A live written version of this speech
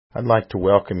I'd like to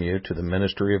welcome you to the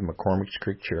ministry of McCormick's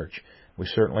Creek Church. We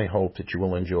certainly hope that you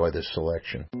will enjoy this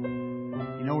selection.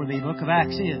 You know where the book of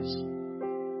Acts is?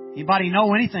 Anybody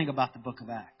know anything about the book of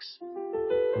Acts?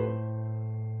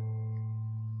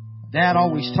 Dad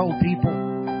always told people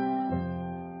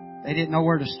they didn't know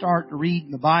where to start to read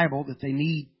in the Bible, that they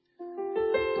need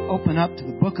to open up to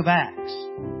the book of Acts.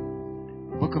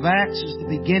 The book of Acts is the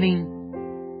beginning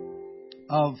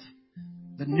of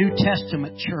the New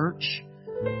Testament church.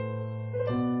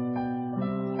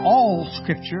 All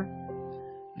Scripture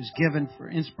is given for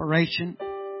inspiration.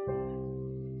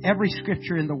 Every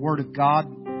Scripture in the Word of God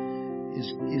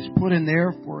is put in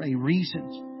there for a reason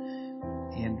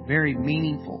and very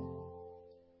meaningful.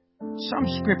 Some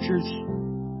Scriptures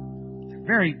are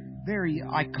very, very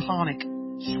iconic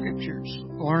Scriptures.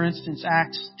 For instance,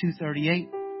 Acts 2:38,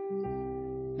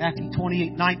 Matthew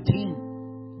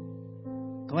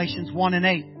 28:19, Galatians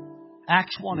 1:8,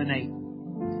 Acts 1:8.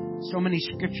 So many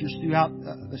Scriptures throughout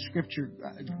the Scripture.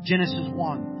 Genesis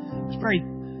 1.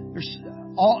 There's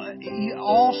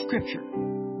all Scripture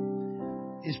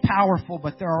is powerful,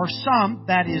 but there are some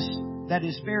that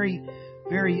is very,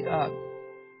 very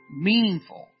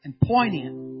meaningful and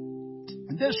poignant.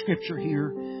 And this Scripture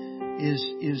here is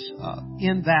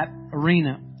in that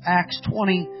arena. Acts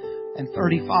 20 and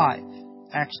 35.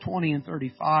 Acts 20 and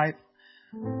 35.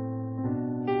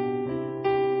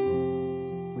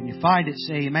 When you find it,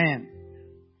 say amen.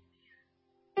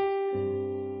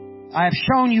 I have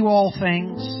shown you all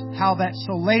things, how that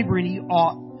so laboring ye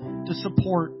ought to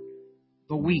support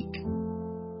the weak,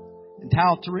 and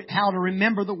how to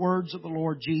remember the words of the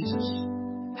Lord Jesus,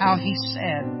 how He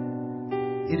said,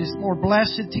 it is more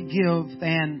blessed to give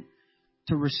than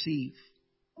to receive.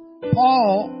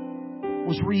 Paul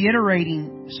was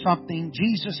reiterating something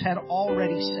Jesus had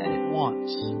already said it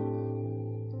once.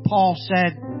 Paul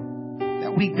said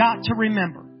that we got to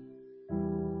remember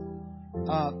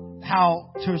how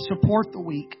to support the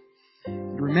weak.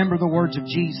 Remember the words of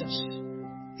Jesus.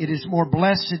 It is more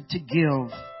blessed to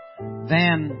give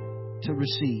than to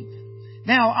receive.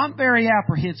 Now, I'm very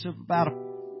apprehensive about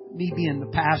me being the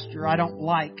pastor. I don't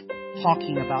like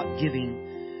talking about giving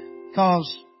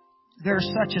because there's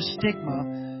such a stigma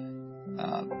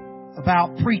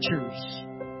about preachers,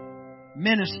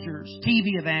 ministers,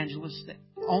 TV evangelists that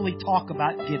only talk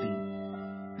about giving.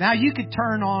 Now, you could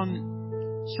turn on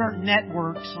certain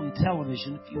networks on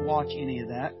television if you watch any of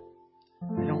that.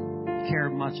 I don't care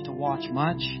much to watch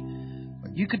much.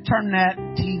 But you could turn that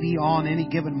TV on any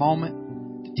given moment,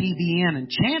 the TBN, and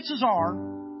chances are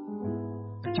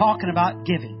they're talking about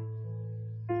giving.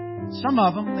 Some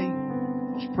of them,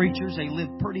 those preachers, they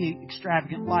live pretty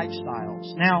extravagant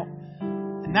lifestyles. Now,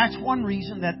 and that's one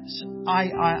reason that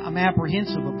I'm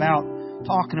apprehensive about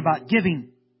talking about giving.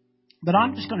 But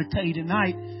I'm just going to tell you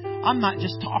tonight, I'm not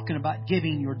just talking about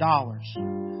giving your dollars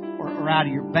or out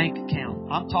of your bank account.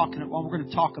 We're going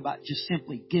to talk about just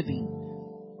simply giving.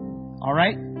 All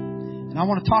right? And I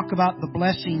want to talk about the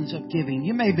blessings of giving.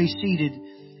 You may be seated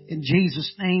in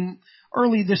Jesus' name.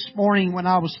 Early this morning when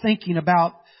I was thinking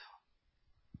about,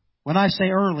 when I say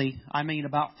early, I mean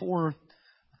about 4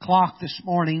 o'clock this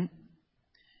morning,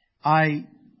 I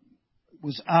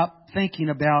was up thinking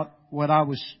about what I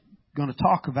was going to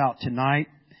talk about tonight.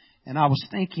 And I was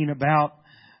thinking about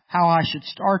how I should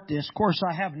start this. Of course,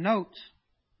 I have notes.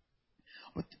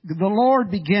 But the Lord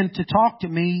began to talk to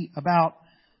me about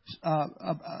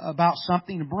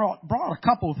something and brought a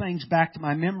couple of things back to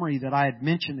my memory that I had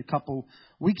mentioned a couple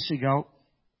weeks ago.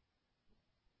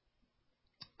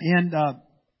 And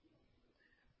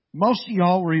most of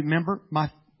y'all remember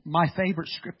my favorite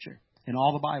scripture in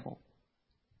all the Bible.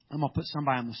 I'm going to put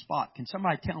somebody on the spot. Can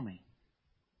somebody tell me?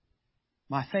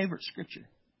 My favorite scripture.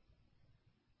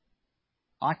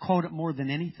 I quote it more than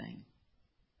anything.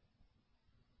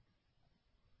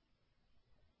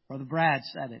 Brother Brad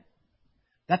said it.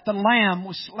 That the Lamb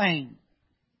was slain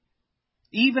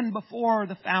even before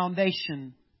the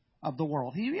foundation of the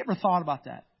world. Have you ever thought about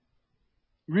that?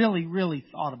 Really, really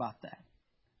thought about that.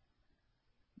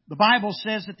 The Bible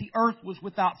says that the earth was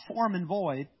without form and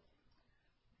void.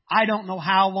 I don't know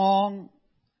how long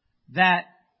that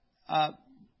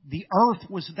the earth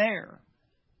was there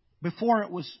before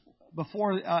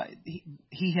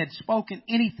He had spoken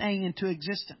anything into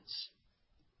existence.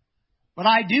 But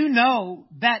I do know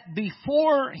that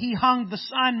before He hung the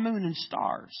sun, moon, and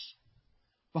stars,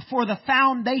 before the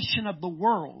foundation of the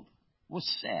world was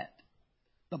set,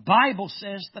 the Bible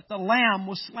says that the Lamb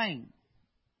was slain.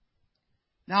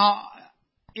 Now,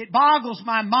 it boggles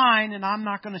my mind, and I'm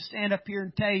not going to stand up here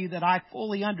and tell you that I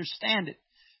fully understand it,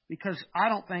 because I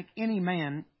don't think any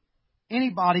man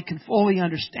anybody can fully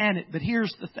understand it. But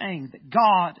here's the thing, that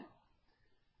God,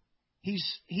 He's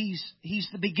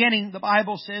the beginning. The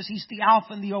Bible says He's the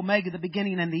Alpha and the Omega, the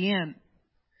beginning and the end.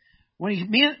 What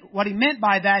He meant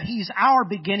by that, He's our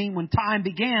beginning when time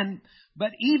began.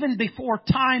 But even before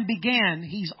time began,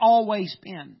 He's always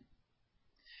been.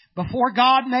 Before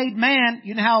God made man,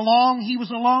 you know how long He was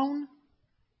alone?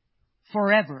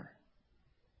 Forever.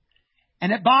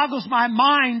 And it boggles my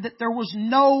mind that there was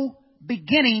no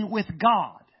beginning with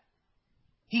God.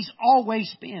 He's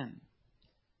always been.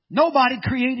 Nobody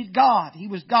created God. He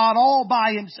was God all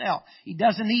by Himself. He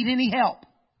doesn't need any help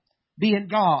being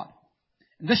God.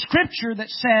 The scripture that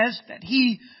says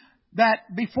that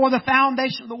before the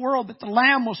foundation of the world, that the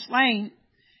Lamb was slain,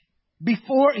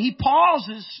 before He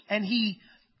pauses and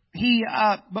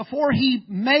before He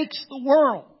makes the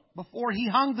world, before He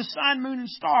hung the sun, moon, and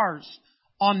stars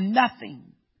on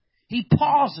nothing, He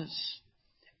pauses.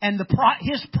 And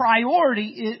His priority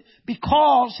is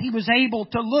because He was able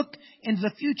to look into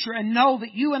the future and know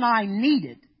that you and I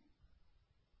needed.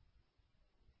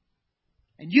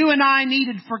 And you and I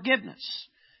needed forgiveness.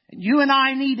 And you and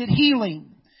I needed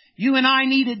healing. You and I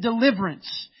needed deliverance.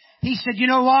 He said, you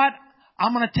know what?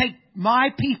 I'm going to take my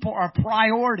people our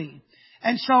priority.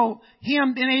 And so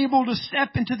Him being able to step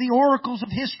into the oracles of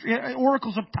history,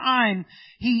 oracles of time,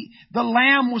 the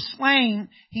Lamb was slain.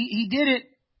 He did it.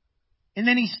 And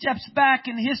then He steps back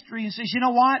in history and says, you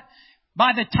know what?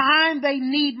 By the time they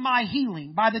need my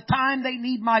healing, by the time they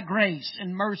need my grace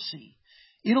and mercy,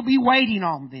 it'll be waiting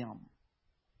on them.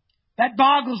 That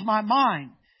boggles my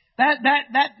mind. That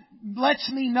lets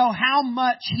me know how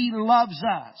much He loves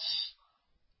us.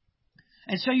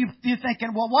 And so you're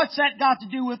thinking, well, what's that got to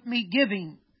do with me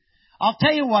giving? I'll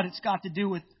tell you what it's got to do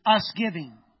with us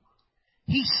giving.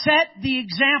 He set the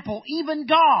example. Even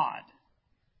God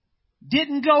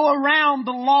didn't go around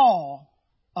the law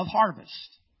of harvest.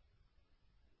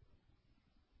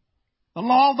 The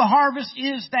law of the harvest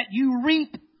is that you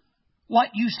reap what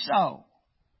you sow.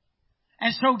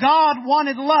 And so God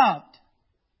wanted loved.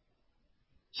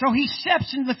 So He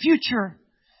steps into the future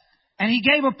and He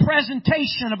gave a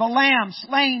presentation of a lamb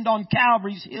slain on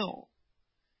Calvary's hill.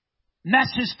 And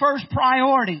that's His first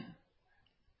priority.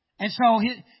 And so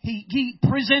he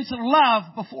presents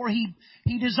love before he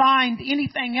designed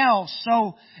anything else.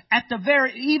 So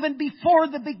even before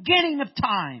the beginning of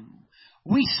time,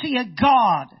 we see a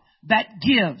God that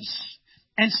gives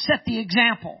and set the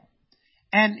example.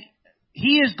 And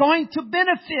He is going to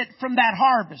benefit from that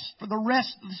harvest for the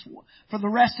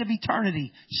rest of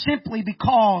eternity, simply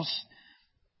because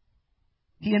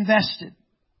He invested.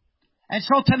 And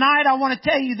so tonight I want to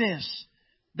tell you this,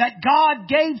 that God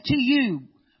gave to you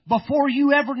before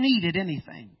you ever needed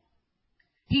anything.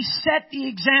 He set the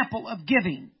example of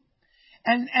giving.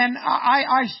 And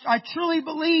I truly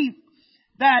believe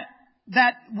that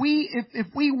if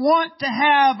we want to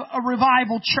have a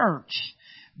revival church,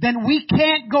 then we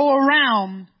can't go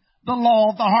around the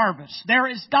law of the harvest. There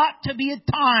has got to be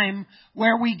a time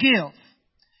where we give.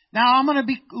 Now I'm going to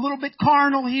be a little bit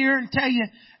carnal here and tell you,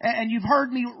 and you've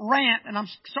heard me rant, and I'm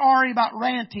sorry about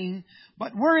ranting,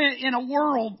 but we're in a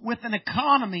world with an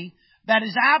economy that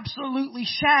is absolutely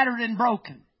shattered and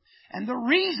broken. And the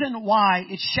reason why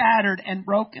it's shattered and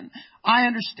broken, I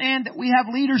understand that we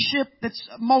have leadership that's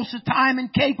most of the time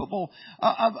incapable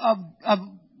of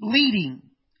leading.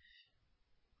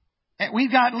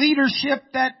 We've got leadership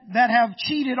that have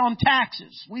cheated on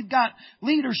taxes. We've got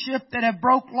leadership that have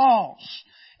broke laws.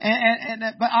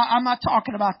 But I'm not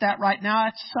talking about that right now.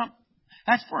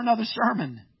 That's for another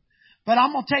sermon. But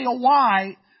I'm going to tell you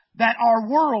why that our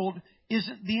world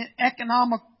isn't the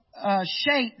economic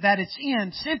shape that it's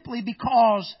in, simply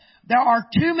because there are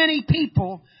too many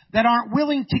people that aren't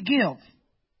willing to give.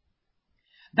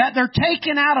 That they're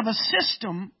taken out of a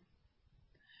system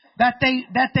that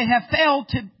they have failed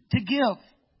to give.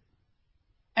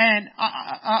 And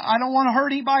I don't want to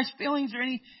hurt anybody's feelings or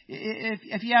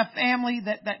if you have family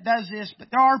that does this, but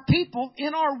there are people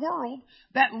in our world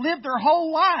that live their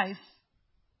whole life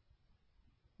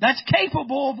that's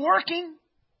capable of working,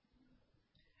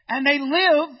 and they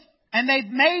live and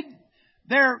they've made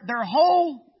their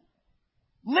whole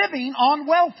living on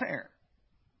welfare.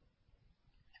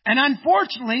 And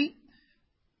unfortunately,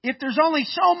 if there's only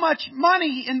so much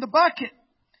money in the bucket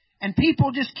and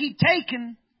people just keep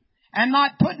taking and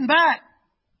not putting back,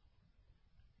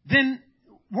 then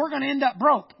we're going to end up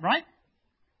broke, right?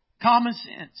 Common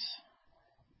sense.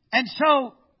 And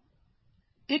so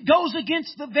it goes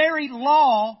against the very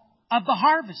law of the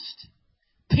harvest.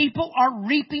 People are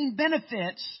reaping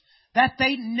benefits that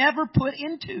they never put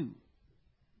into.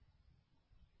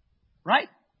 Right?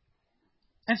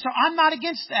 And so I'm not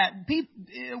against that.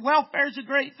 Welfare is a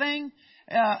great thing.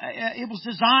 It was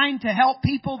designed to help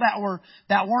people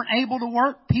that weren't able to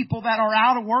work, people that are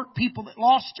out of work, people that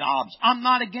lost jobs. I'm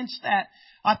not against that.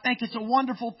 I think it's a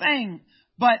wonderful thing.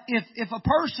 But if a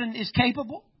person is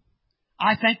capable,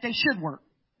 I think they should work.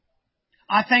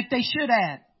 I think they should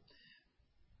add.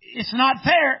 It's not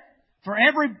fair for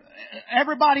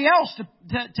everybody else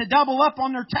to double up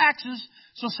on their taxes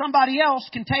so somebody else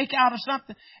can take out of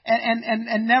something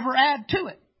and never add to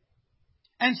it.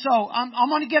 And so I'm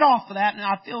going to get off of that, and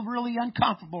I feel really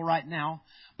uncomfortable right now.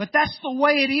 But that's the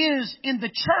way it is in the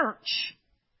church,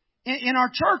 in our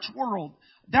church world.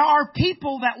 There are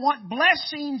people that want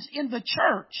blessings in the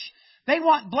church. They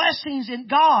want blessings in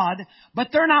God,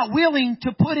 but they're not willing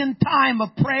to put in time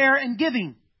of prayer and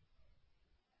giving.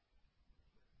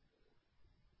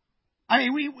 I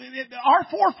mean, our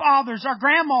forefathers, our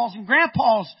grandmas and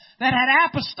grandpas that had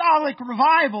apostolic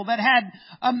revival, that had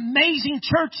amazing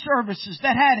church services,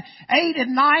 that had 8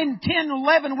 and 9, 10,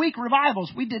 11 week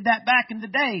revivals. We did that back in the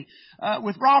day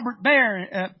with Robert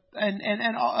Bear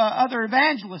and other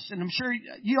evangelists, and I'm sure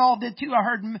you all did too. I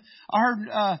heard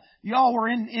you all were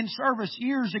in service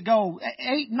years ago,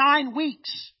 8, 9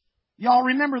 weeks. Y'all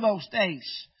remember those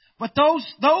days? But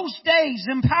those days,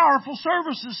 them powerful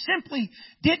services simply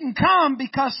didn't come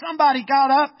because somebody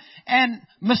got up and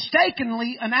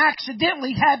mistakenly and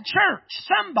accidentally had church.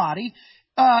 Somebody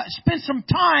spent some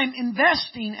time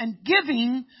investing and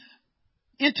giving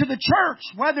into the church,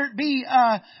 whether it be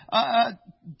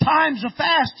times of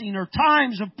fasting or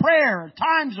times of prayer, or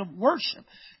times of worship,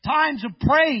 times of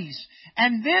praise.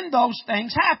 And then those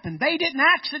things happened. They didn't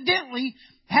accidentally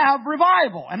have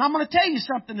revival. And I'm going to tell you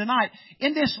something tonight.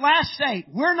 In this last state,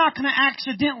 we're not going to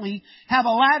accidentally have a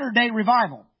latter-day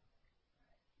revival.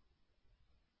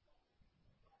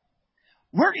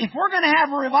 If we're going to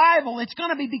have a revival, it's going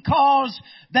to be because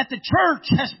that the church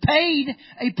has paid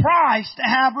a price to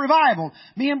have revival.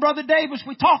 Me and Brother Davis,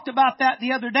 we talked about that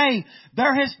the other day.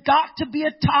 There has got to be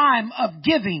a time of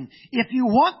giving. If you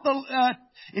want the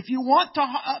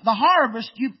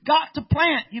harvest, you've got to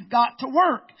plant, you've got to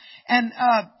work. And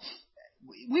I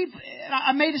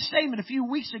made a statement a few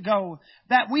weeks ago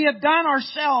that we have done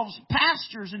ourselves,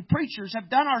 pastors and preachers have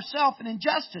done ourselves an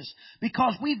injustice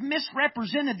because we've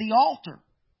misrepresented the altar.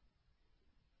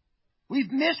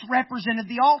 We've misrepresented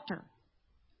the altar.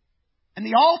 And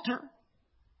the altar,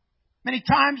 many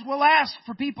times we'll ask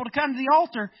for people to come to the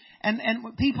altar, and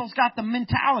people's got the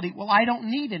mentality, well, I don't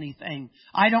need anything.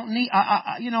 I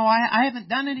haven't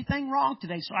done anything wrong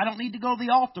today, so I don't need to go to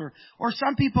the altar. Or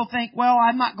some people think, well,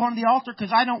 I'm not going to the altar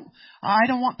because I don't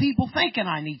want people thinking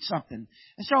I need something.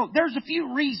 And so there's a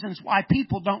few reasons why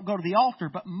people don't go to the altar,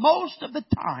 but most of the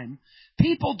time,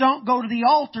 people don't go to the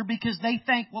altar because they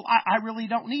think, well, I really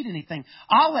don't need anything.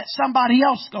 I'll let somebody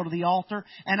else go to the altar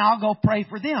and I'll go pray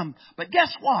for them. But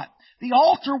guess what? The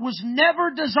altar was never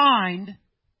designed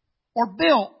or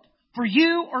built for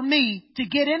you or me to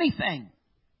get anything.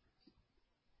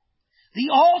 The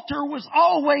altar was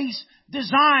always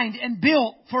designed and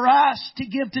built for us to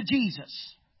give to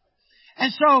Jesus.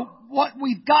 And so what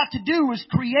we've got to do is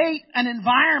create an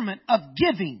environment of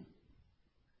giving,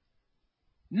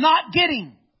 not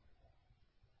getting.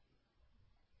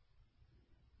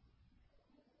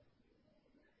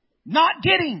 Not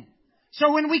getting.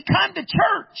 So when we come to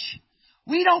church,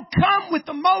 we don't come with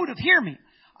the motive. Hear me.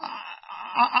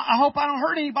 I hope I don't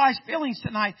hurt anybody's feelings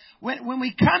tonight. When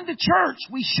we come to church,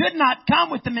 we should not come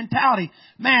with the mentality,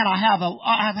 man,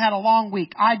 I've had a long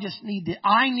week. I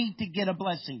need to get a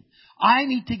blessing. I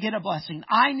need to get a blessing.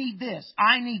 I need this.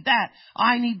 I need that.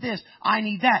 I need this. I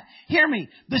need that. Hear me.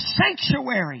 The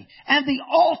sanctuary and the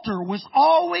altar was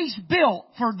always built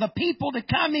for the people to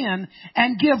come in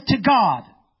and give to God.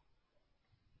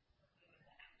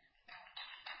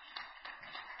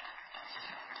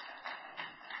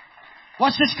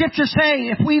 What's the scripture say?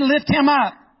 If we lift Him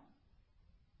up,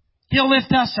 He'll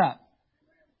lift us up.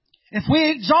 If we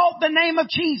exalt the name of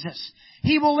Jesus,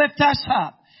 He will lift us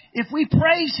up. If we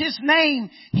praise His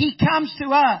name, He comes to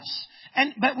us.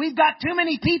 But we've got too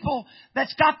many people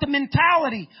that's got the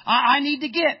mentality, I need to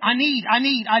get, I need.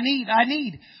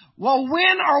 Well,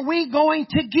 when are we going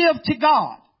to give to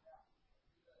God?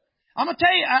 I'm going to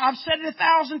tell you, I've said it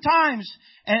 1,000 times,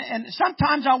 and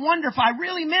sometimes I wonder if I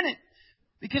really meant it.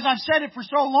 Because I've said it for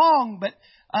so long, but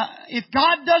if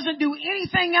God doesn't do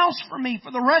anything else for me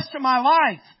for the rest of my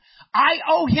life, I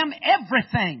owe Him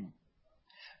everything.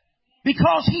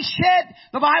 Because He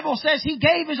the Bible says He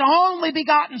gave His only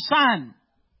begotten Son.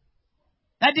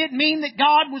 That didn't mean that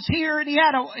God was here and He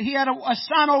had a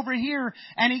son over here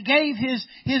and He gave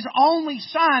His only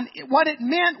son. What it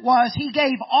meant was He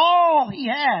gave all He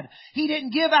had. He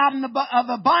didn't give out of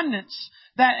abundance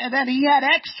that He had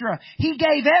extra. He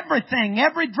gave everything.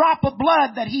 Every drop of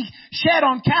blood that He shed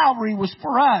on Calvary was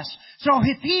for us. So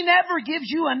if He never gives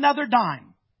you another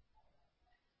dime,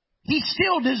 He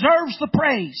still deserves the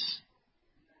praise.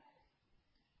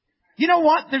 You know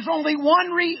what? There's only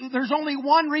one reason for there's only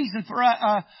one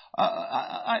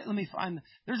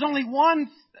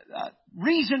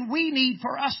reason we need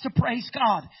for us to praise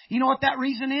God. You know what that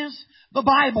reason is? The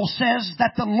Bible says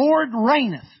that the Lord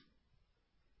reigneth.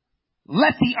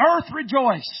 Let the earth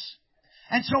rejoice.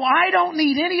 And so I don't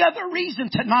need any other reason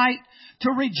tonight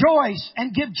to rejoice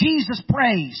and give Jesus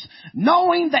praise,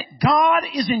 knowing that God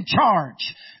is in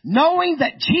charge, knowing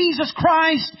that Jesus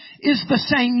Christ is the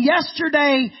same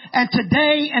yesterday and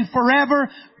today and forever.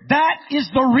 That is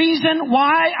the reason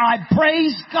why I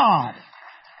praise God.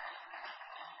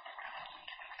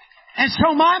 And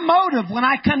so my motive when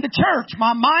I come to church,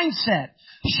 my mindset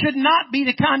should not be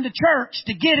to come to church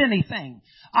to get anything.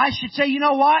 I should say, you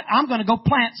know what? I'm going to go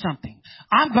plant something.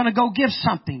 I'm going to go give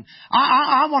something.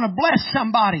 I want to bless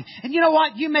somebody. And you know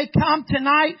what? You may come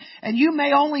tonight and you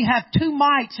may only have 2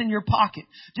 mites in your pocket.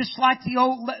 Just like the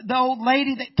old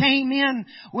lady that came in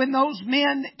when those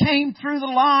men came through the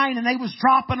line and they was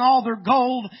dropping all their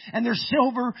gold and their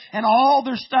silver and all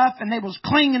their stuff and they was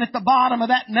clinging at the bottom of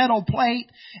that metal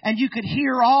plate and you could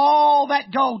hear all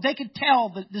that gold. They could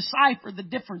decipher the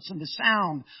difference in the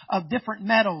sound of different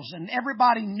metals, and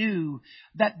everybody knew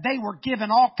that they were given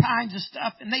all kinds of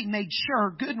stuff, and they made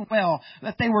sure good and well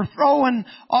that they were throwing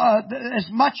as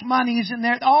much money as in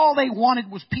there. All they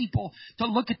wanted was people to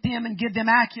look at them and give them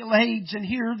accolades. And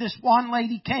here this one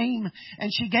lady came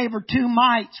and she gave her 2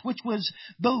 mites, which was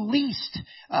the least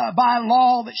by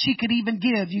law that she could even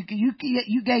give.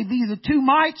 You gave either 2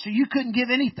 mites or you couldn't give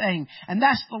anything, and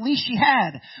that's the least she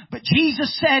had. But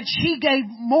Jesus said she gave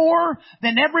more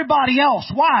than everybody else.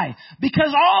 Why?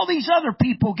 Because all these other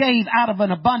people gave out of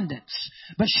an abundance,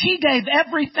 but she gave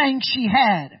everything she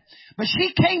had. But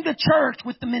she came to church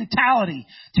with the mentality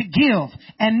to give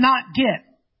and not get.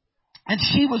 And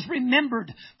she was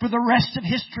remembered for the rest of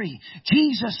history.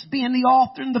 Jesus, being the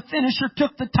author and the finisher,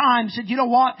 took the time, said, you know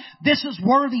what? This is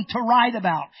worthy to write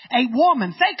about. A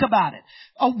woman, think about it.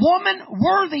 A woman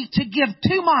worthy to give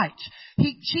 2 mites.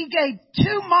 She gave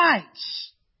 2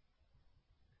 mites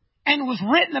and was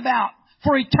written about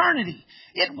for eternity.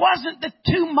 It wasn't the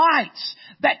 2 mites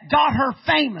that got her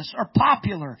famous or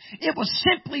popular. It was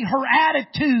simply her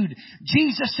attitude.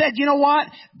 Jesus said, you know what?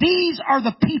 These are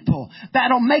the people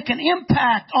that'll make an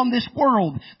impact on this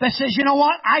world that says, you know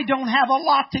what? I don't have a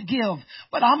lot to give,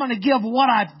 but I'm going to give what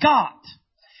I've got.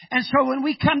 And so when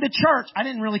we come to church, I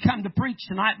didn't really come to preach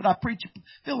tonight, but I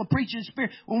feel the preaching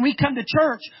spirit. When we come to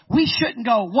church, we shouldn't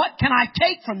go, what can I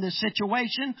take from this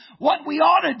situation? What we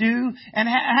ought to do and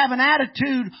have an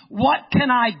attitude, what can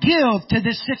I give to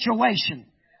this situation?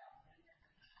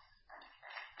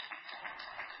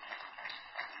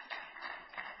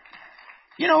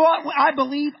 You know what? I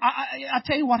believe, I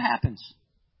tell you what happens.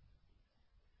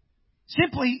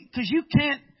 Simply because you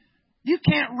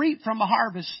can't reap from a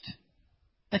harvest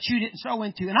that you didn't sow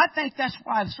into. And I think that's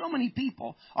why so many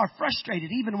people are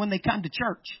frustrated even when they come to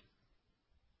church.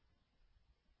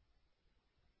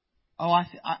 Oh,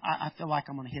 I feel like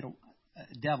I'm going to hit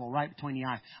a devil right between the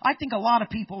eyes. I think a lot of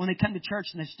people, when they come to church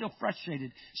and they're still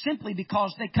frustrated, simply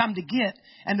because they come to get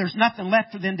and there's nothing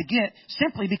left for them to get,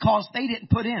 simply because they didn't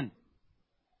put in.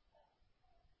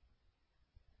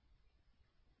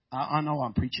 I know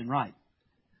I'm preaching right.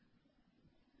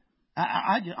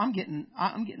 I'm getting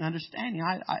understanding.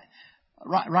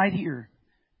 Right here.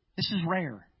 This is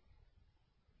rare.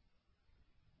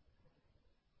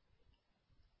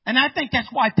 And I think that's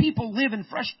why people live in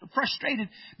frustrated,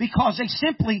 because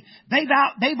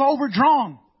they've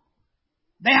overdrawn.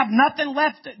 They have nothing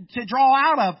left to draw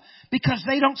out of because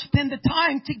they don't spend the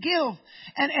time to give.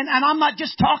 And I'm not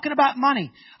just talking about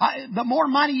money. The more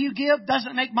money you give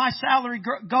doesn't make my salary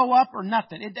go up or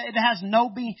nothing.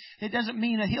 It doesn't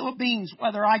mean a hill of beans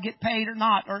whether I get paid or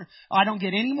not, or I don't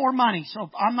get any more money. So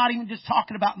I'm not even just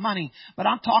talking about money, but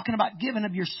I'm talking about giving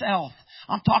of yourself.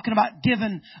 I'm talking about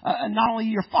giving not only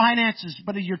your finances,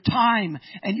 but of your time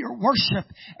and your worship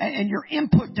and your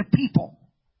input to people.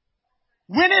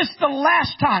 When is the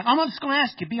last time? I'm just going to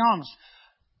ask you, be honest.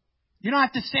 You don't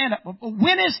have to stand up.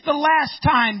 When is the last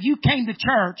time you came to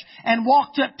church and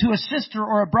walked up to a sister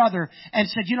or a brother and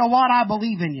said, you know what? I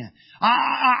believe in you.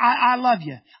 I love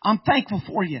you. I'm thankful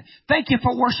for you. Thank you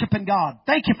for worshiping God.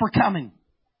 Thank you for coming.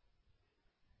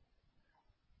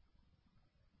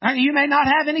 You may not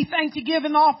have anything to give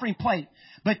in the offering plate.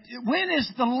 But when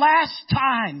is the last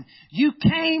time you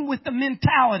came with the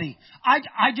mentality, I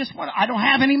don't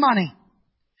have any money,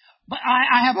 but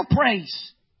I have a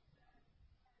praise.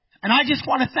 And I just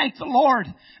want to thank the Lord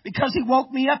because He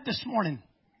woke me up this morning.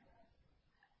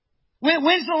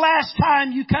 When's the last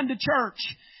time you come to church?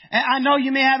 And I know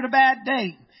you may have a bad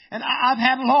day. And I've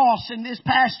had loss in this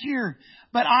past year.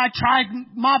 But I tried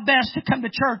my best to come to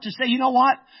church and say, you know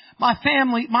what? My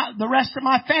family, the rest of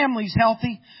my family's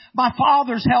healthy. My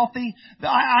father's healthy.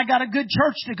 I got a good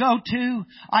church to go to.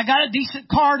 I got a decent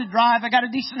car to drive. I got a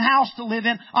decent house to live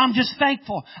in. I'm just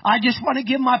thankful. I just want to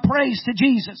give my praise to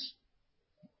Jesus.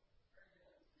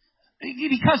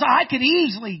 Because I could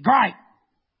easily gripe.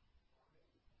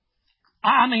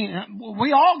 I mean,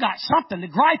 we all got something to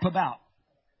gripe about.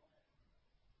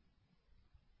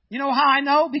 You know how I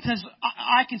know? Because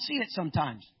I can see it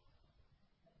sometimes.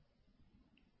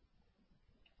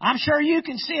 I'm sure you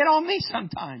can see it on me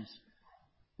sometimes.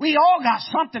 We all got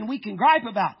something we can gripe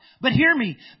about. But hear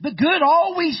me, the good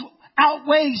always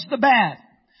outweighs the bad.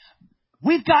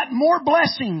 We've got more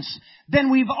blessings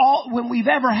than we've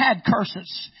ever had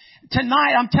curses.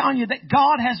 Tonight, I'm telling you that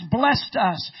God has blessed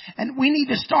us, and we need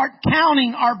to start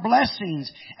counting our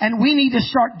blessings, and we need to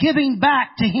start giving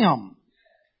back to Him.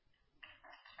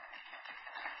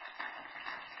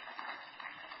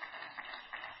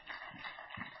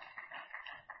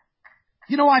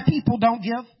 You know why people don't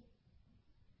give?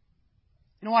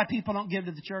 You know why people don't give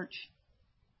to the church?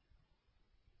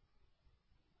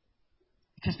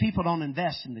 Because people don't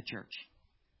invest in the church.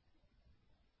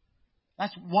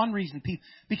 That's one reason people,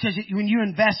 because when you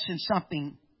invest in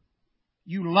something,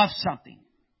 you love something.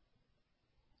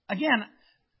 Again,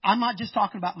 I'm not just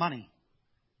talking about money.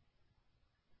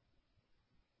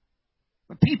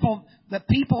 But the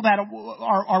people that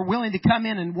are willing to come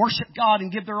in and worship God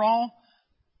and give their all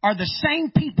are the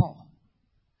same people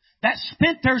that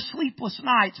spent their sleepless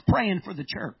nights praying for the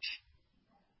church.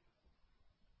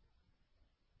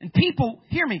 And people,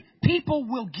 hear me, people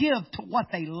will give to what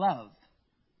they love.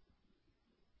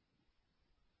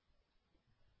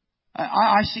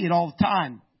 I see it all the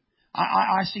time.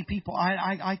 I see people,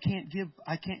 I can't give.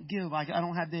 I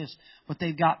don't have this. But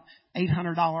they've got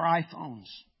 $800 iPhones.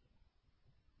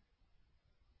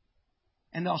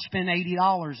 And they'll spend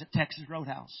 $80 at Texas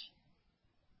Roadhouse.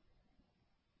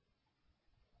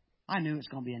 I knew it's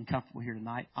going to be uncomfortable here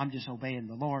tonight. I'm just obeying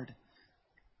the Lord.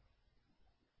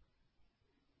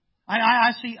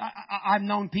 I've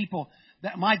known people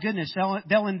that, my goodness,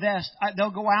 they'll invest.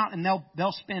 They'll go out and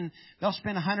they'll spend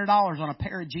 $100 on a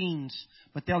pair of jeans,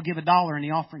 but they'll give $1 in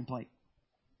the offering plate.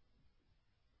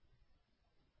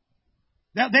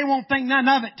 They won't think none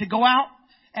of it to go out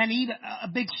and eat a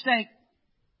big steak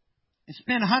and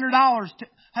spend $100,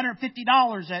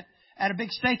 $150 at a big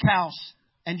steakhouse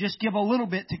and just give a little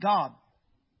bit to God.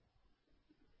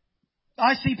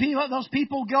 I see those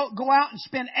people go out and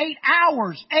spend 8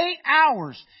 hours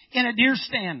in a deer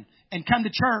stand and come to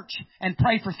church and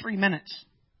pray for 3 minutes.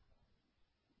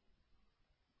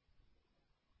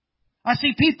 I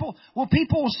see people will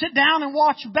sit down and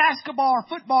watch a basketball or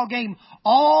football game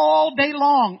all day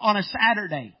long on a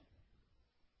Saturday.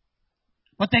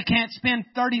 But they can't spend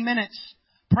 30 minutes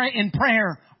in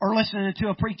prayer or listening to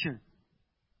a preacher.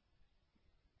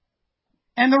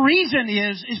 And the reason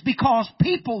is because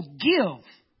people give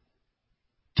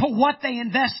to what they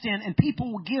invest in, and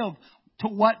people will give to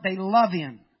what they love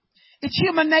in. It's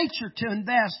human nature to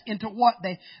invest into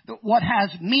what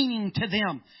has meaning to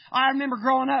them. I remember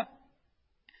growing up,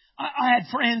 I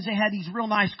had friends that had these real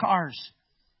nice cars.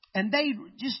 And they'd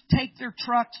just take their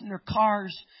trucks and their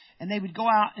cars, and they would go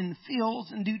out in the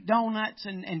fields and do donuts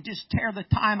and just tear the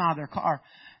time out of their car.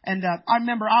 And I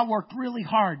remember I worked really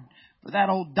hard for that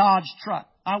old Dodge truck.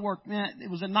 It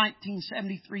was a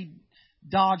 1973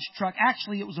 Dodge truck.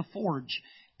 Actually, it was a Ford.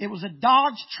 It was a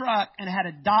Dodge truck and it had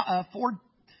a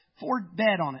Ford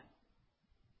bed on it.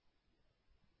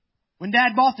 When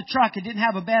Dad bought the truck, it didn't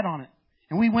have a bed on it.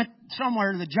 And we went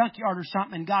somewhere to the junkyard or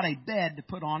something and got a bed to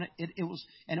put on it. It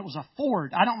was a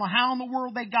Ford. I don't know how in the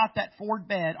world they got that Ford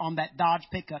bed on that Dodge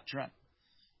pickup truck.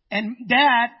 And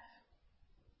Dad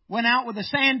went out with a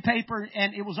sandpaper,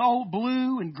 and it was old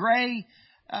blue and gray.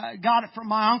 Got it from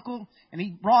my uncle, and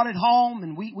he brought it home,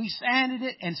 and we sanded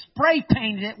it and spray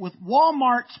painted it with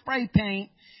Walmart spray paint,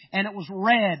 and it was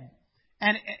red.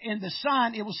 And in the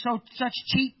sun, it was such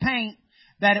cheap paint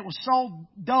that it was so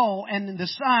dull, and in the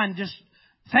sun just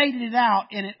faded it out,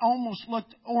 and it almost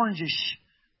looked orangish.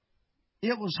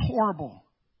 It was horrible.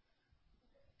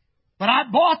 But I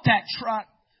bought that truck,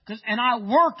 and I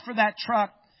worked for that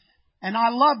truck, and I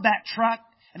loved that truck.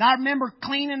 And I remember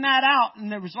cleaning that out, and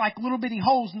there was like little bitty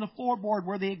holes in the floorboard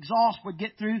where the exhaust would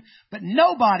get through, but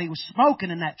nobody was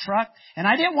smoking in that truck. And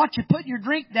I didn't want you putting your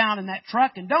drink down in that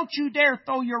truck, and don't you dare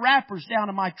throw your wrappers down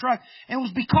in my truck. And it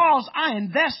was because I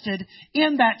invested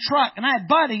in that truck. And I had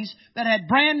buddies that had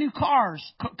brand new cars,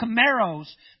 Camaros.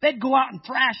 They'd go out and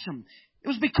thrash them. It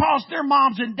was because their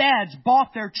moms and dads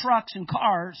bought their trucks and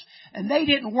cars, and they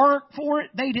didn't work for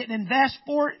it, they didn't invest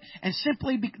for it, and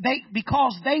simply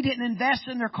because they didn't invest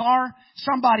in their car,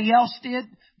 somebody else did,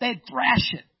 they'd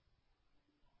thrash it.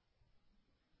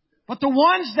 But the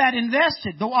ones that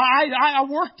invested, I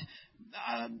worked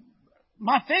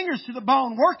my fingers to the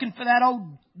bone working for that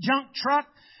old junk truck,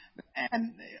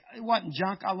 and it wasn't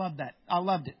junk. I loved that. I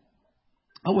loved it.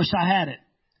 I wish I had it.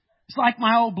 It's like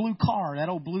my old blue car, that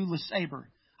old blue LeSabre.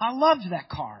 I loved that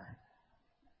car.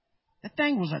 That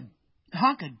thing was a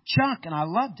hunk of junk, and I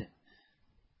loved it.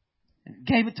 And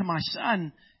gave it to my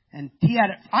son, and he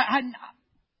had it. I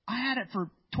had it for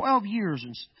 12 years,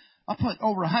 and I put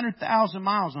over 100,000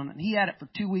 miles on it, and he had it for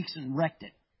 2 weeks and wrecked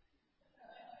it.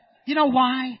 You know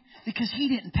why? Because he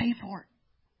didn't pay for it.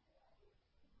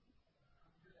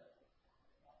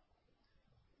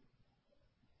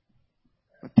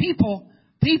 But people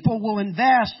will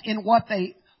invest in what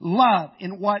they love,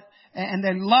 and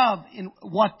they love in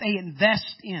what they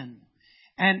invest in.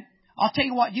 And I'll tell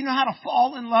you what, you know how to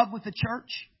fall in love with the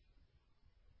church?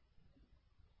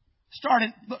 Start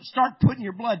putting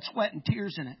your blood, sweat, and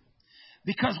tears in it.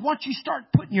 Because once you start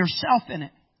putting yourself in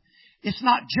it, it's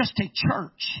not just a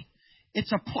church.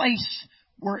 It's a place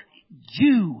where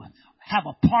you have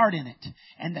a part in it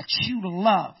and that you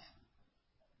love.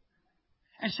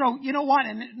 And so, you know what?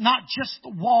 And not just the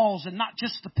walls and not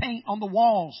just the paint on the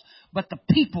walls, but the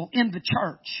people in the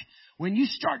church. When you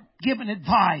start giving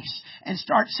advice and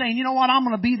start saying, you know what, I'm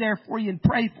going to be there for you and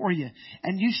pray for you.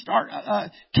 And you start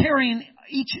carrying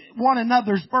each one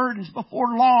another's burdens,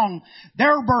 before long,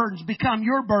 their burdens become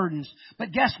your burdens.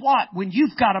 But guess what? When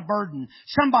you've got a burden,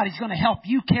 somebody's going to help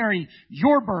you carry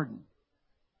your burden.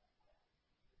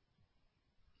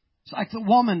 It's like the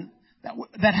woman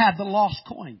that had the lost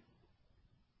coin.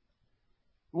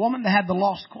 The woman that had the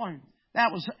lost coin.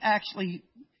 That was actually,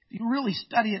 you really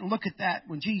study it and look at that.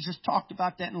 When Jesus talked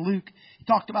about that in Luke, He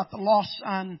talked about the lost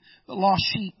son, the lost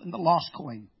sheep, and the lost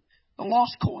coin. The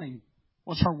lost coin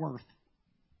was her worth.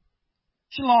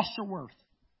 She lost her worth.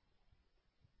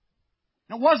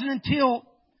 And it wasn't until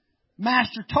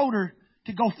Master told her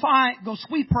to go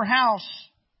sweep her house.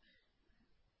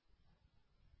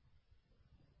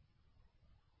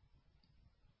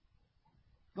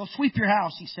 Go sweep your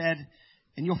house, He said,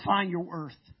 and you'll find your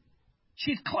worth.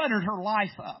 She had cluttered her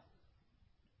life up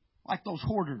like those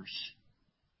hoarders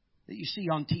that you see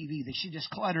on TV. That she just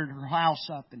cluttered her house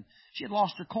up, and she had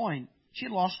lost her coin. She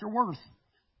had lost her worth.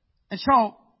 And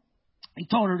so He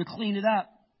told her to clean it up.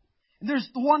 And there's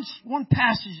the one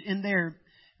passage in there.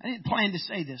 I didn't plan to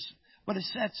say this, but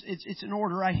it's an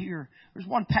order right here. There's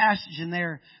one passage in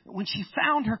there that when she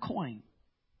found her coin,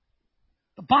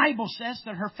 the Bible says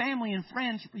that her family and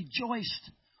friends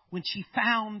rejoiced when she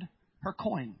found her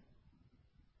coin.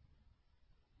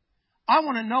 I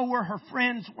want to know where her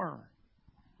friends were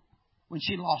when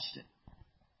she lost it.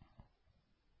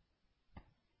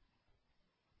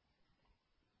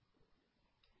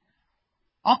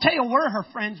 I'll tell you where her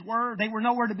friends were. They were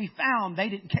nowhere to be found. They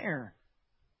didn't care.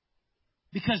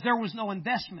 Because there was no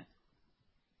investment.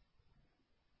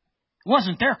 It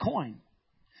wasn't their coin.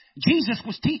 Jesus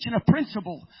was teaching a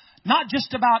principle, not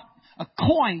just about a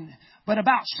coin, but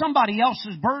about somebody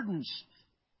else's burdens.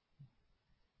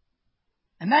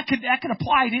 And that could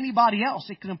apply to anybody else.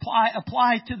 It can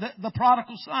apply to the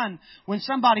prodigal son. When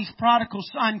somebody's prodigal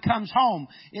son comes home,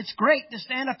 it's great to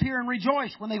stand up here and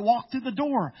rejoice when they walk through the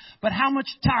door. But how much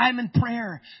time and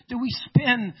prayer do we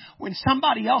spend when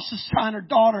somebody else's son or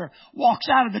daughter walks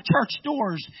out of the church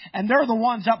doors and they're the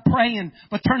ones up praying,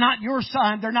 but they're not your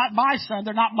son, they're not my son,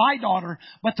 they're not my daughter,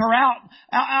 but they're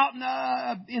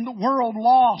out in the world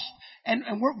lost.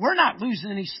 And we're not losing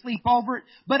any sleep over it.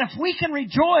 But if we can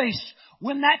rejoice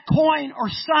when that coin or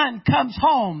son comes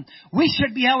home, we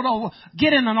should be able to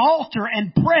get in an altar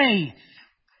and pray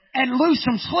and lose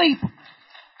some sleep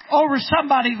over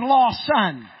somebody's lost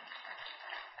son.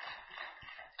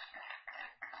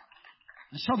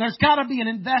 So there's got to be an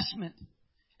investment,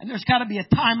 and there's got to be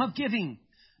a time of giving,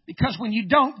 because when you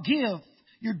don't give,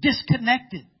 you're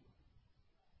disconnected.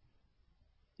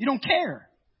 You don't care.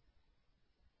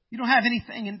 You don't have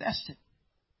anything invested.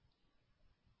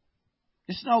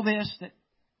 Just know this, that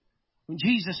when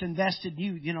Jesus invested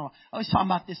you know, I was talking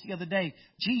about this the other day.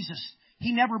 Jesus,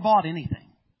 He never bought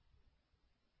anything.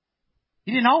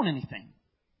 He didn't own anything.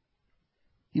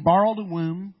 He borrowed a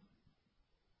womb.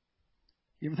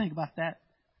 You ever think about that?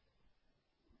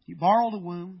 He borrowed a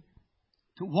womb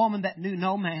to a woman that knew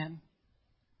no man.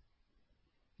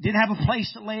 Didn't have a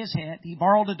place to lay his head. He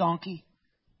borrowed a donkey.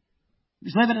 He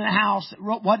was living in a house that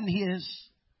wasn't his.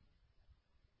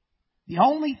 The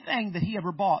only thing that he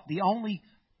ever bought, the only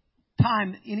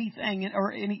time anything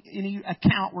or any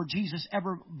account where Jesus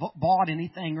ever bought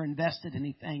anything or invested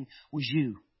anything was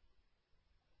you.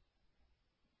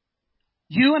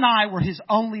 You and I were His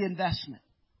only investment.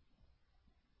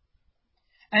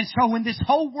 And so when this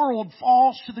whole world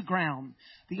falls to the ground,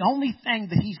 the only thing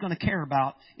that He's going to care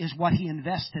about is what He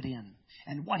invested in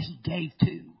and what He gave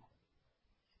to.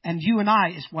 And you and I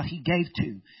is what He gave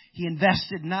to. He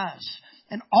invested in us.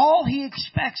 And all He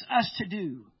expects us to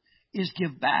do is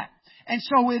give back. And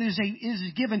so it is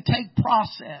a give and take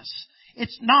process.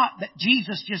 It's not that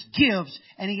Jesus just gives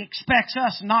and He expects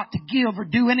us not to give or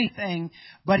do anything,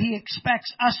 but He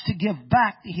expects us to give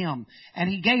back to Him. And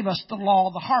He gave us the law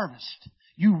of the harvest.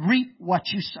 You reap what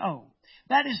you sow.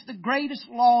 That is the greatest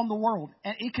law in the world.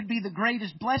 And it could be the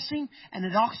greatest blessing, and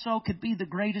it also could be the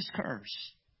greatest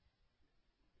curse.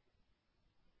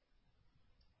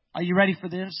 Are you ready for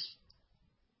this?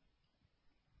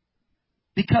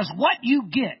 Because what you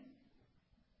get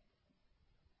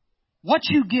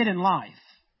in life,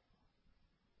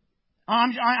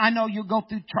 I know you'll go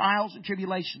through trials and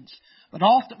tribulations, but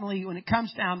ultimately when it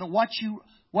comes down to what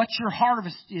your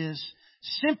harvest is,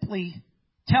 simply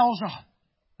tells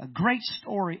a great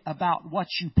story about what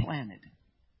you planted.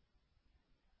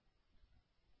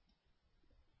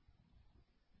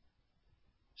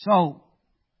 So,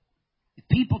 if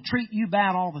people treat you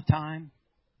bad all the time,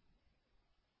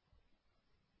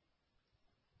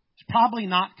 it's probably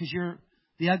not because you're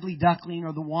the ugly duckling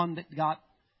or the one that got,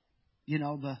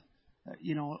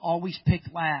 always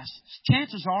picked last.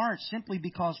 Chances are it's simply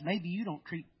because maybe you don't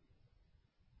treat.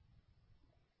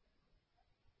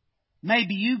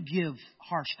 Maybe you give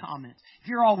harsh comments. If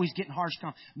you're always getting harsh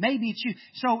comments, maybe it's you.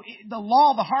 So the law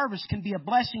of the harvest can be a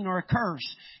blessing or a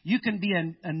curse. You can be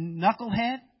a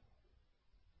knucklehead,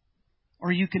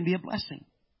 or you can be a blessing.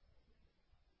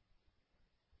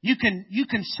 You can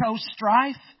sow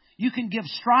strife. You can give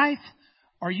strife,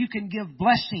 or you can give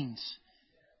blessings.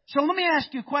 So let me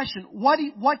ask you a question. What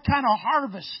kind of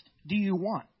harvest do you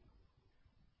want?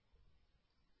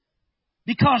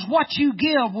 Because what you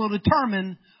give will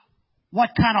determine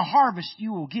what kind of harvest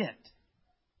you will get.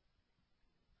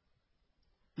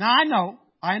 Now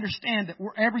I understand that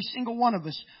every single one of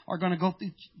us are going to go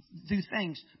through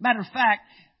things. Matter of fact,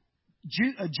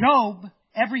 Job,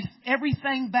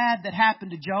 everything bad that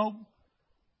happened to Job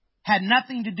had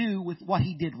nothing to do with what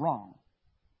he did wrong.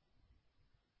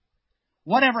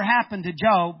 Whatever happened to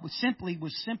Job was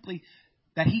simply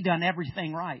that he done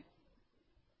everything right.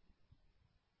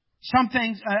 Some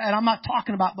things, and I'm not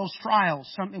talking about those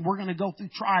trials. We're going to go through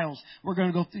trials. We're going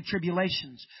to go through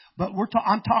tribulations. But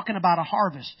I'm talking about a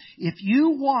harvest. If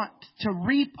you want to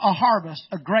reap a harvest,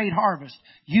 a great harvest,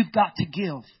 you've got to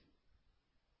give.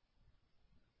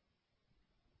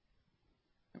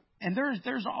 And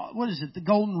there's what is it? The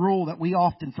golden rule that we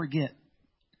often forget.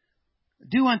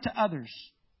 Do unto others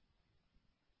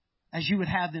as you would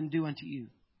have them do unto you.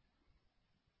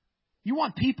 You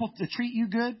want people to treat you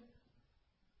good?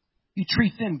 You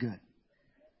treat them good.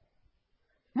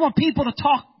 You want people to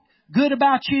talk good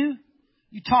about you?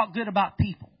 You talk good about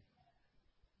people.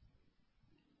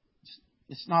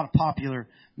 It's not a popular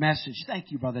message. Thank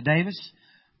you, Brother Davis.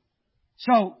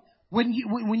 So when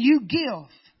you give,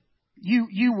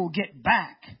 you will get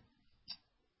back.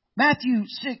 Matthew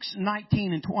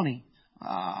 6:19 and 20.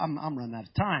 I'm running out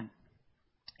of time.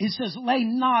 It says, "Lay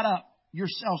not up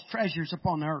yourselves treasures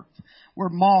upon the earth, where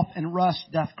moth and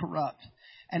rust doth corrupt,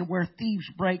 and where thieves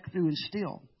break through and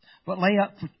steal. But lay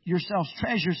up for yourselves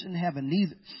treasures in heaven,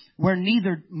 where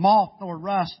neither moth nor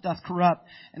rust doth corrupt,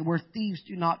 and where thieves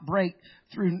do not break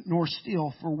through nor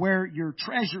steal. For where your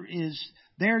treasure is,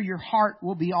 there your heart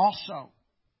will be also."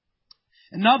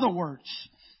 In other words,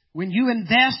 when you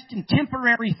invest in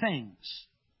temporary things,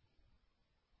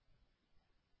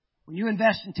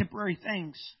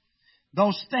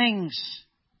 those things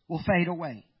will fade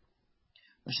away.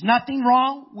 There's nothing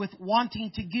wrong with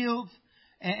wanting to give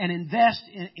and invest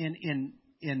in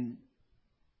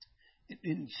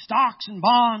stocks and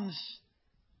bonds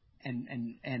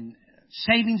and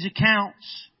savings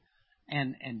accounts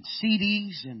and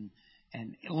CDs and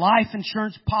life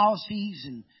insurance policies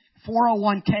and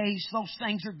 401ks. Those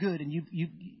things are good, and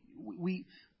we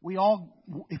all,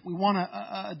 if we want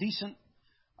a decent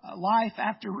life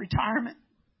after retirement,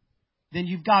 then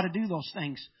you've got to do those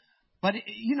things. But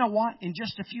you know what? In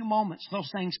just a few moments, those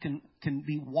things can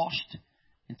be washed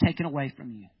and taken away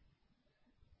from you.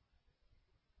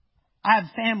 I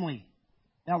have family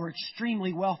that were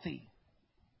extremely wealthy.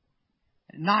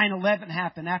 9/11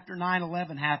 happened. After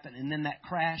 9/11 happened, and then that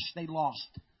crash, they lost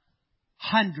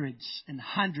hundreds and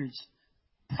hundreds,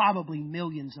 probably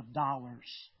millions of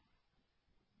dollars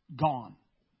gone.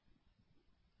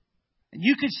 And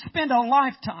you could spend a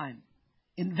lifetime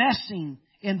investing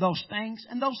in those things,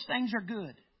 and those things are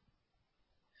good.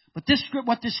 But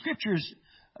what this scripture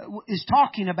is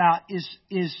talking about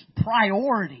is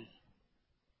priority.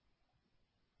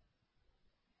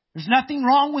 There's nothing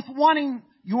wrong with wanting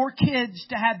your kids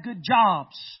to have good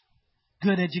jobs,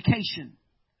 good education.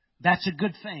 That's a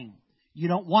good thing. You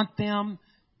don't want them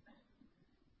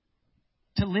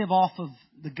to live off of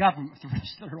the government for the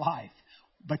rest of their life.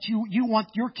 But you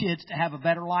want your kids to have a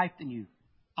better life than you.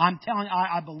 I'm telling you,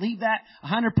 I believe that,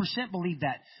 100% believe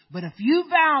that. But if you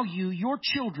value your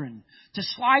children to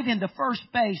slide into first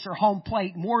base or home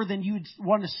plate more than you'd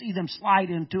want to see them slide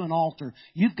into an altar,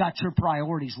 you've got your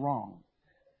priorities wrong.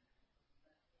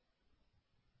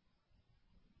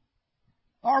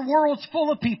 Our world's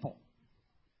full of people.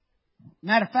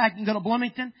 Matter of fact, you can go to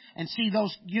Bloomington and see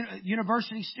those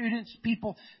university students,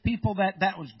 people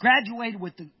that was graduated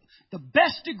with the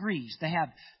best degrees. They have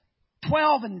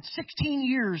 12 and 16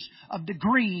 years of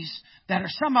degrees that are,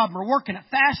 some of them are working at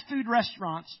fast food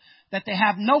restaurants that they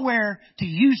have nowhere to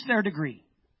use their degree.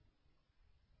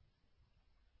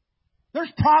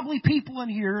 There's probably people in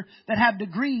here that have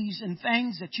degrees in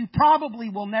things that you probably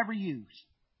will never use.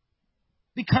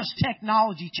 Because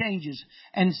technology changes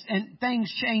and things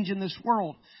change in this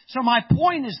world. So my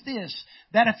point is this,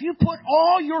 that if you put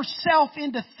all yourself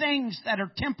into things that are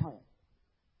temporal,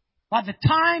 by the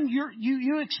time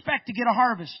you expect to get a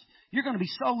harvest, you're going to be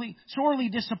sorely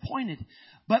disappointed.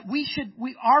 But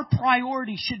our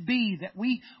priority should be that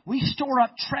we store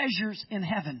up treasures in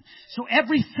heaven. So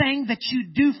everything that you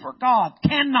do for God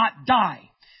cannot die.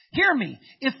 Hear me.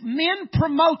 If men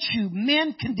promote you,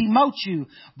 men can demote you.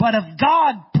 But if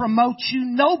God promotes you,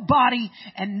 nobody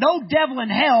and no devil in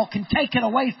hell can take it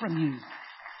away from you.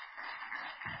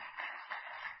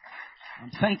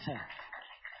 I'm thankful.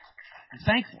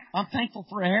 I'm thankful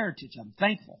for a heritage. I'm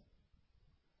thankful.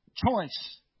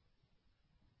 Choice.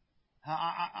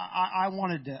 I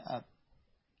wanted to.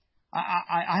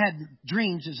 I had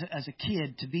dreams as a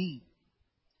kid to be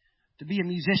a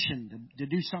musician, to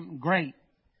do something great.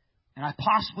 And I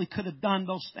possibly could have done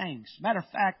those things. Matter of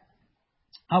fact,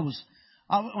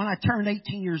 when I turned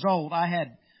 18 years old, I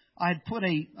had put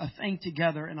a thing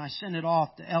together and I sent it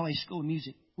off to LA School of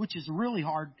Music, which is really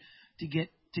hard to get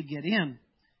in.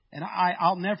 And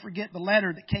I'll never forget the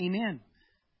letter that came in.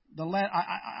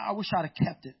 I wish I'd have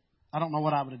kept it. I don't know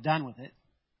what I would have done with it.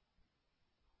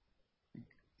 It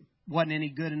wasn't any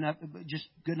good enough, just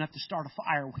good enough to start a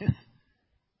fire with.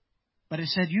 But it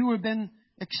said, you have been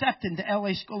accepted to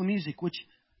LA School of Music, which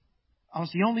I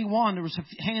was the only one. There was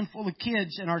a handful of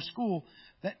kids in our school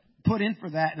that put in for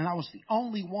that, and I was the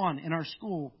only one in our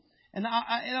school. And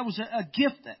it was a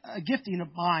gifting of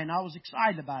mine. I was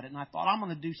excited about it, and I thought, I'm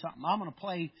going to do something. I'm going to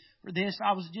play for this.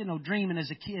 I was, dreaming as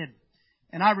a kid.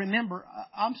 And I remember,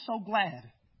 I'm so glad.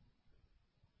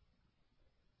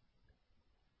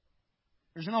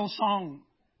 There's an old song.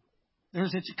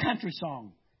 It's a country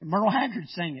song. And Merle Haggard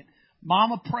sang it.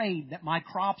 Mama prayed that my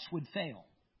crops would fail.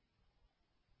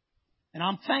 And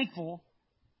I'm thankful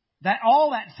that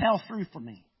all that fell through for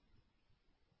me.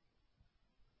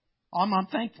 I'm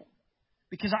thankful.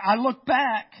 Because I look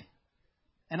back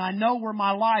and I know where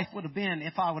my life would have been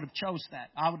if I would have chose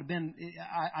that.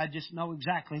 I just know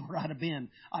exactly where I'd have been.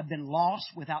 I've been lost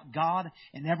without God,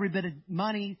 and every bit of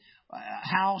money,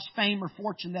 house, fame, or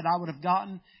fortune that I would have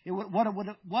gotten, what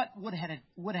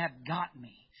would have got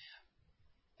me.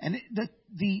 And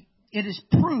it is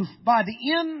proof by the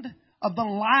end of the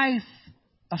life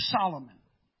of Solomon.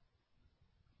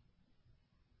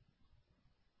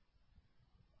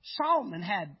 Solomon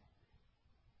had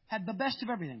the best of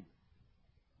everything.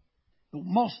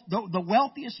 The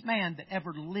wealthiest man that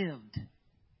ever lived.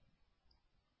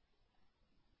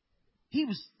 He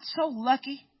was so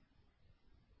lucky.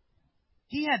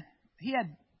 He had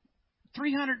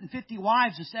 350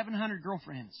 wives and 700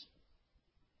 girlfriends.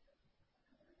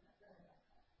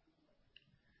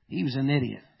 He was an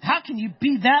idiot. How can you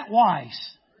be that wise?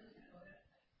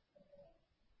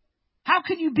 How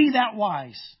can you be that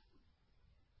wise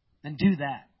and do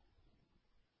that?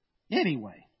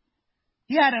 Anyway,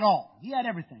 he had it all. He had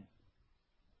everything.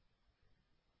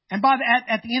 And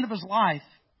at the end of his life,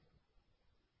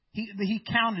 he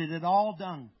counted it all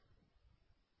done.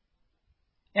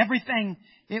 Everything,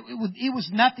 it was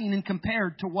nothing in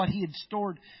compared to what he had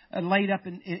stored, laid up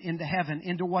into heaven,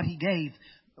 into what he gave,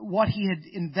 what he had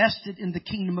invested in the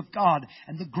kingdom of God.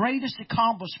 And the greatest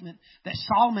accomplishment that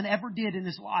Solomon ever did in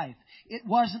his life, it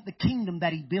wasn't the kingdom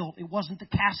that he built. It wasn't the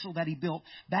castle that he built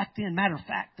back then. Matter of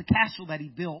fact, the castle that he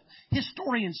built,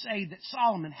 historians say that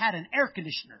Solomon had an air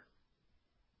conditioner.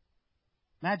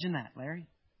 Imagine that, Larry.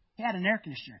 He had an air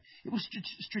conditioner. It was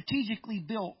strategically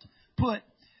built,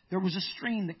 there was a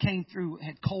stream that came through,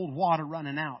 had cold water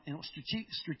running out. And it was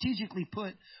strategically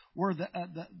put where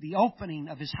the opening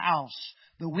of his house,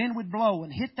 the wind would blow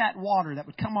and hit that water that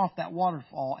would come off that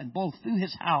waterfall and blow through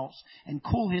his house and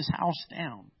cool his house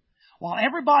down. While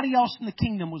everybody else in the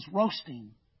kingdom was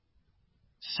roasting,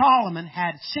 Solomon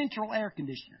had central air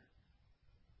conditioner.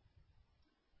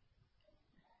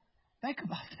 Think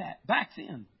about that. Back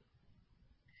then,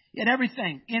 he had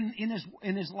everything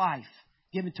in his life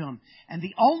given to him. And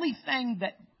the only thing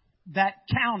that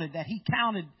he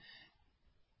counted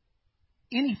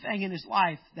anything in his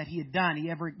life that he had done, he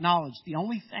ever acknowledged, the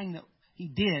only thing that he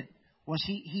did was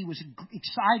he was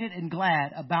excited and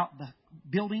glad about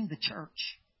building the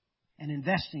church and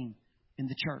investing in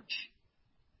the church.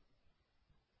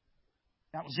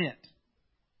 That was it.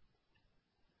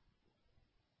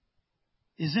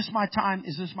 Is this my time?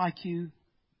 Is this my cue?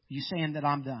 You saying that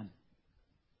I'm done?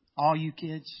 All you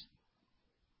kids?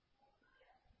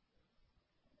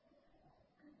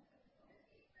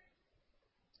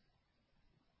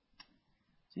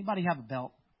 Does anybody have a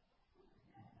belt?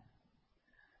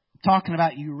 I'm talking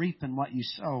about you reaping what you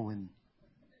sow and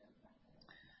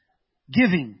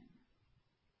giving.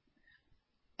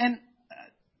 And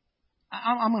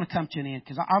I'm going to come to an end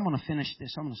because I'm going to finish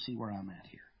this. I'm going to see where I'm at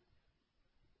here.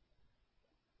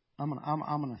 I'm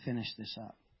going to finish this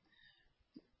up.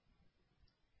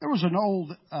 There was an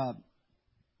old,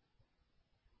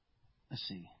 let's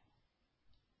see.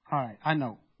 All right, I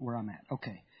know where I'm at.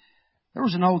 Okay. There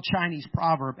was an old Chinese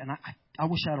proverb, and I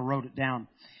wish I'd have wrote it down.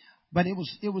 But it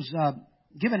was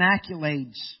giving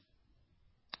accolades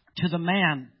to the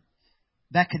man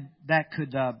that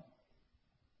could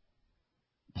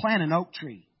plant an oak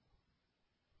tree.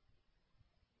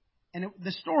 And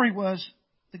the story was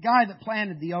the guy that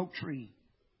planted the oak tree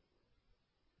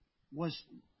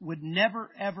would never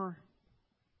ever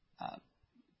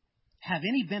have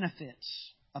any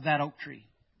benefits of that oak tree.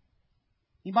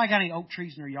 Anybody got any oak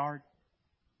trees in their yard?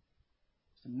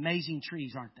 Amazing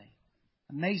trees, aren't they?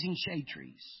 Amazing shade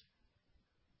trees.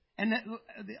 And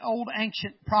the old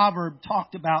ancient proverb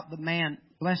talked about the man,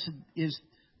 blessed is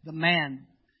the man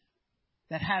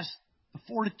that has the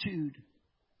fortitude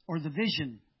or the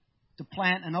vision to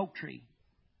plant an oak tree.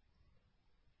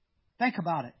 Think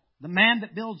about it. The man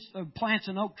that plants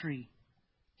an oak tree,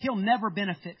 he'll never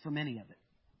benefit from any of it.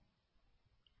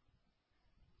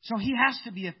 So he has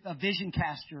to be a vision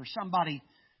caster or somebody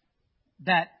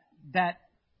that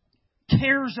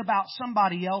cares about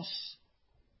somebody else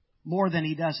more than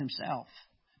he does himself.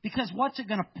 Because what's it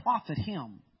going to profit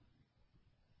him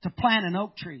to plant an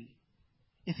oak tree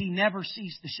if he never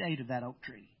sees the shade of that oak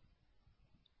tree?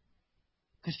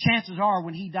 Because chances are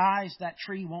when he dies, that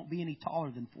tree won't be any taller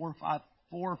than 4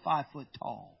 or 5 foot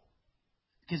tall.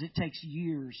 Because it takes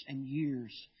years and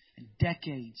years and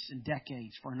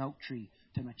decades for an oak tree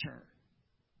to mature.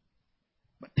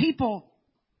 But people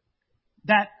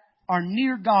that are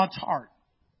near God's heart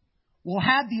will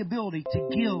have the ability to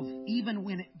give even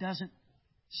when it doesn't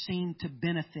seem to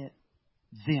benefit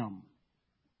them.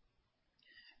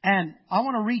 And I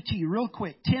want to read to you real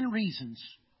quick 10 reasons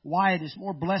why it is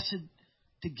more blessed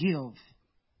to give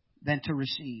than to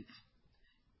receive.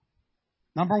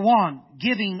 Number 1,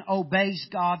 giving obeys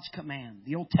God's command.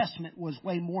 The Old Testament was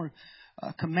way more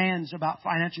commands about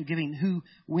financial giving, who,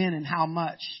 when, and how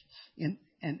much. And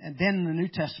then in the New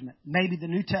Testament, maybe the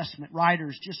New Testament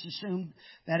writers just assumed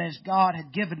that as God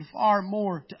had given far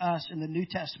more to us in the New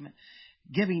Testament,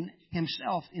 giving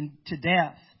Himself to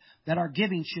death, that our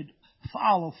giving should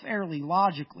follow fairly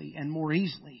logically and more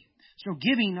easily. So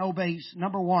giving obeys,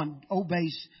 number 1,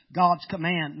 obeys God's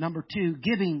command. Number 2,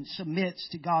 giving submits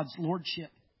to God's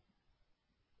lordship.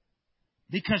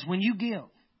 Because when you give,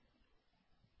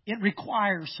 it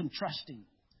requires some trusting.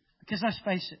 Because let's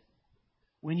face it,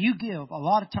 when you give, a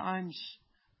lot of times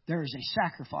there is a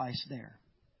sacrifice there.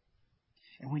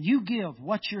 And when you give,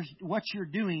 what you're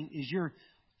doing is you're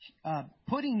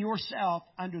putting yourself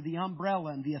under the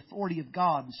umbrella and the authority of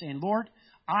God and saying, Lord,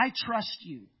 I trust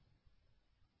you.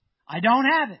 I don't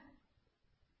have it.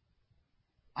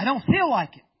 I don't feel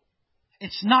like it.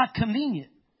 It's not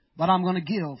convenient, but I'm going to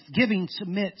give. Giving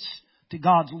submits to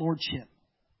God's lordship.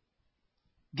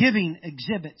 Giving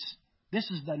exhibits This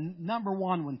is the number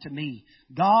one to me.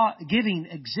 Giving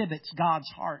exhibits God's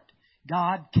heart.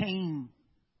 God came.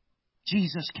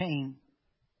 Jesus came.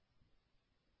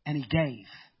 And He gave.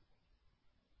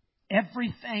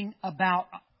 Everything about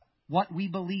what we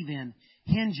believe in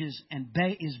hinges and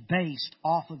is based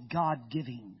off of God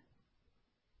giving.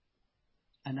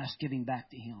 And us giving back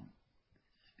to Him.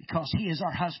 Because He is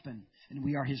our husband and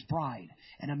we are His bride.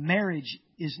 And a marriage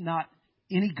is not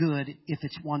any good if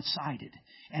it's one-sided.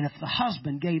 And if the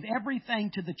husband gave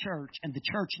everything to the church and the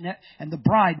church and the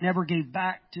bride never gave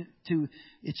back to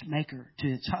its maker, to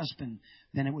its husband,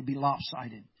 then it would be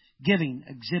lopsided. Giving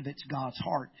exhibits God's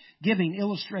heart. Giving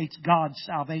illustrates God's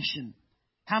salvation.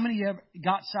 How many ever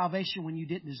got salvation when you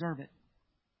didn't deserve it?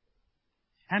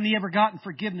 How many ever gotten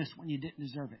forgiveness when you didn't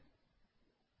deserve it?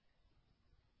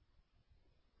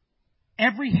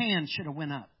 Every hand should have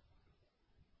went up.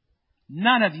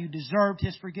 None of you deserved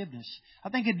His forgiveness. I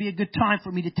think it'd be a good time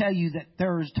for me to tell you that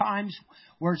there's times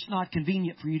where it's not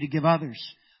convenient for you to give others.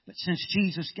 But since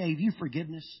Jesus gave you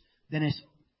forgiveness, then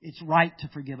it's right to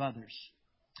forgive others.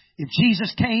 If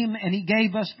Jesus came and He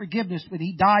gave us forgiveness, when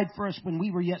He died for us when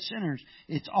we were yet sinners,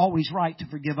 it's always right to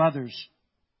forgive others.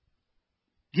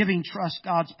 Giving trust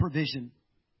God's provision.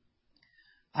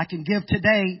 I can give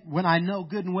today when I know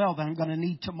good and well that I'm going to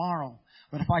need tomorrow.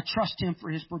 But if I trust Him for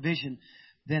His provision,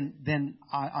 then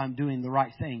I'm doing the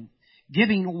right thing.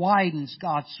 Giving widens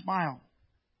God's smile.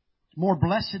 It's more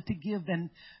blessed to give than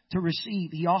to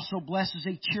receive. He also blesses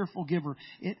a cheerful giver.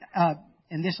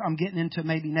 And this I'm getting into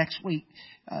maybe next week.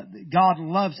 God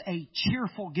loves a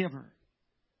cheerful giver.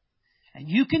 And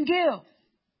you can give,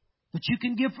 but you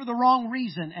can give for the wrong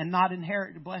reason and not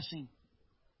inherit the blessing.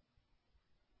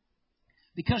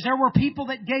 Because there were people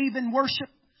that gave in worship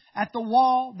at the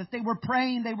wall, that they were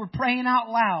praying out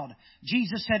loud.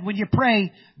 Jesus said, when you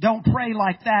pray, don't pray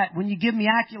like that. When you give me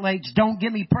accolades, don't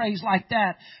give me praise like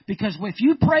that. Because if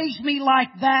you praise me like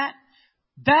that,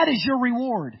 that is your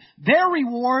reward. Their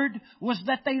reward was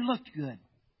that they looked good.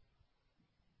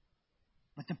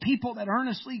 But the people that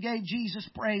earnestly gave Jesus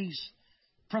praise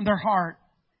from their heart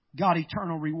got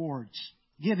eternal rewards.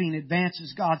 Giving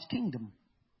advances God's kingdom.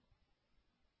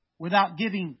 Without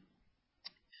giving,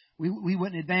 we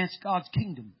wouldn't advance God's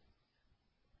kingdom.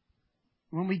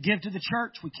 When we give to the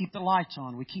church, we keep the lights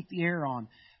on. We keep the air on.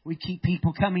 We keep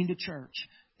people coming to church.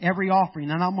 Every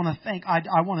offering. And I want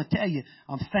to tell you,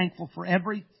 I'm thankful for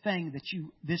everything that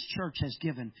this church has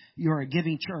given. You're a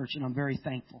giving church, and I'm very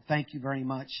thankful. Thank you very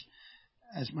much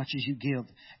as you give.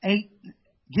 8,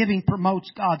 giving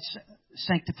promotes God's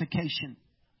sanctification.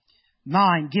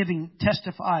 9, giving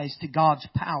testifies to God's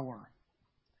power.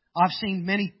 I've seen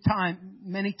many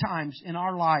times in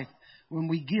our life when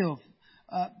we give,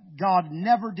 God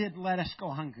never did let us go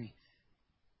hungry.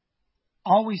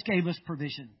 Always gave us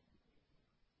provision.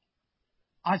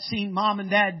 I've seen mom and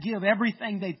dad give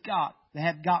everything they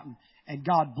have gotten, and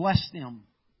God blessed them.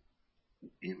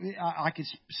 I could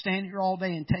stand here all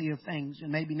day and tell you things,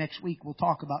 and maybe next week we'll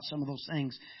talk about some of those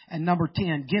things. And number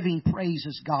 10, giving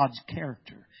praises God's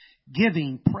character.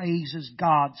 Giving praises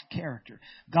God's character.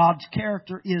 God's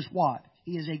character is what?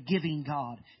 He is a giving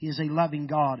God. He is a loving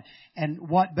God. And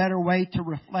what better way to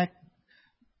reflect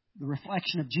the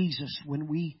reflection of Jesus when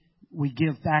we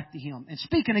give back to Him. And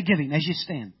speaking of giving, as you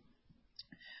stand.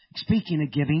 Speaking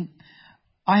of giving,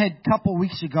 I had a couple of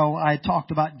weeks ago, I had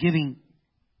talked about giving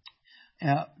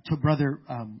to brother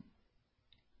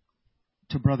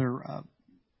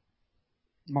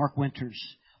Mark Winters.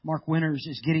 Mark Winters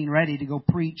is getting ready to go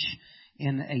preach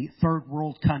in a third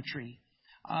world country.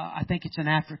 I think it's in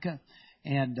Africa.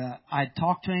 And I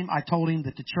talked to him. I told him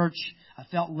that the church, I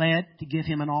felt led to give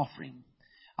him an offering.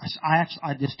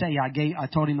 I just tell you, I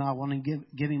told him I wanted to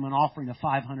give him an offering of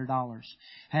 $500.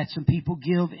 Had some people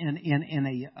give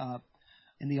in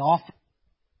the offering,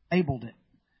 labeled it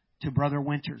to Brother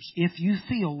Winters. If you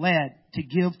feel led to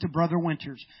give to Brother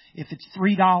Winters, if it's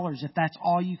 $3, if that's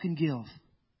all you can give,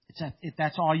 if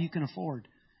that's all you can afford,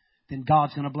 then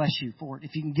God's going to bless you for it.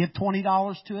 If you can give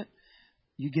 $20 to it,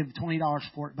 you give $20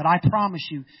 for it. But I promise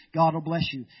you, God will bless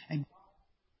you. And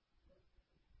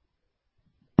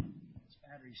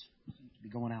batteries seem to be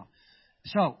going out.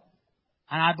 So,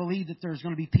 and I believe that there's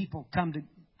going to be people come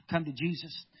to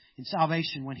Jesus in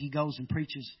salvation when He goes and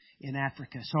preaches in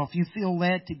Africa. So if you feel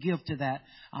led to give to that,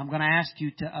 I'm going to ask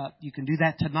you to, you can do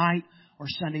that tonight or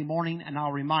Sunday morning, and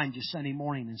I'll remind you Sunday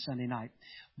morning and Sunday night.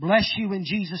 Bless you in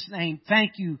Jesus' name.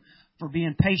 Thank you for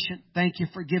being patient. Thank you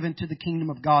for giving to the kingdom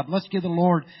of God. Let's give the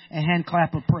Lord a hand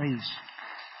clap of praise.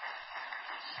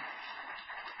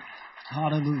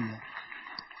 Hallelujah.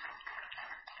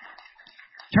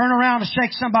 Turn around and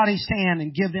shake somebody's hand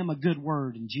and give them a good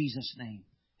word in Jesus' name.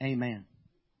 Amen.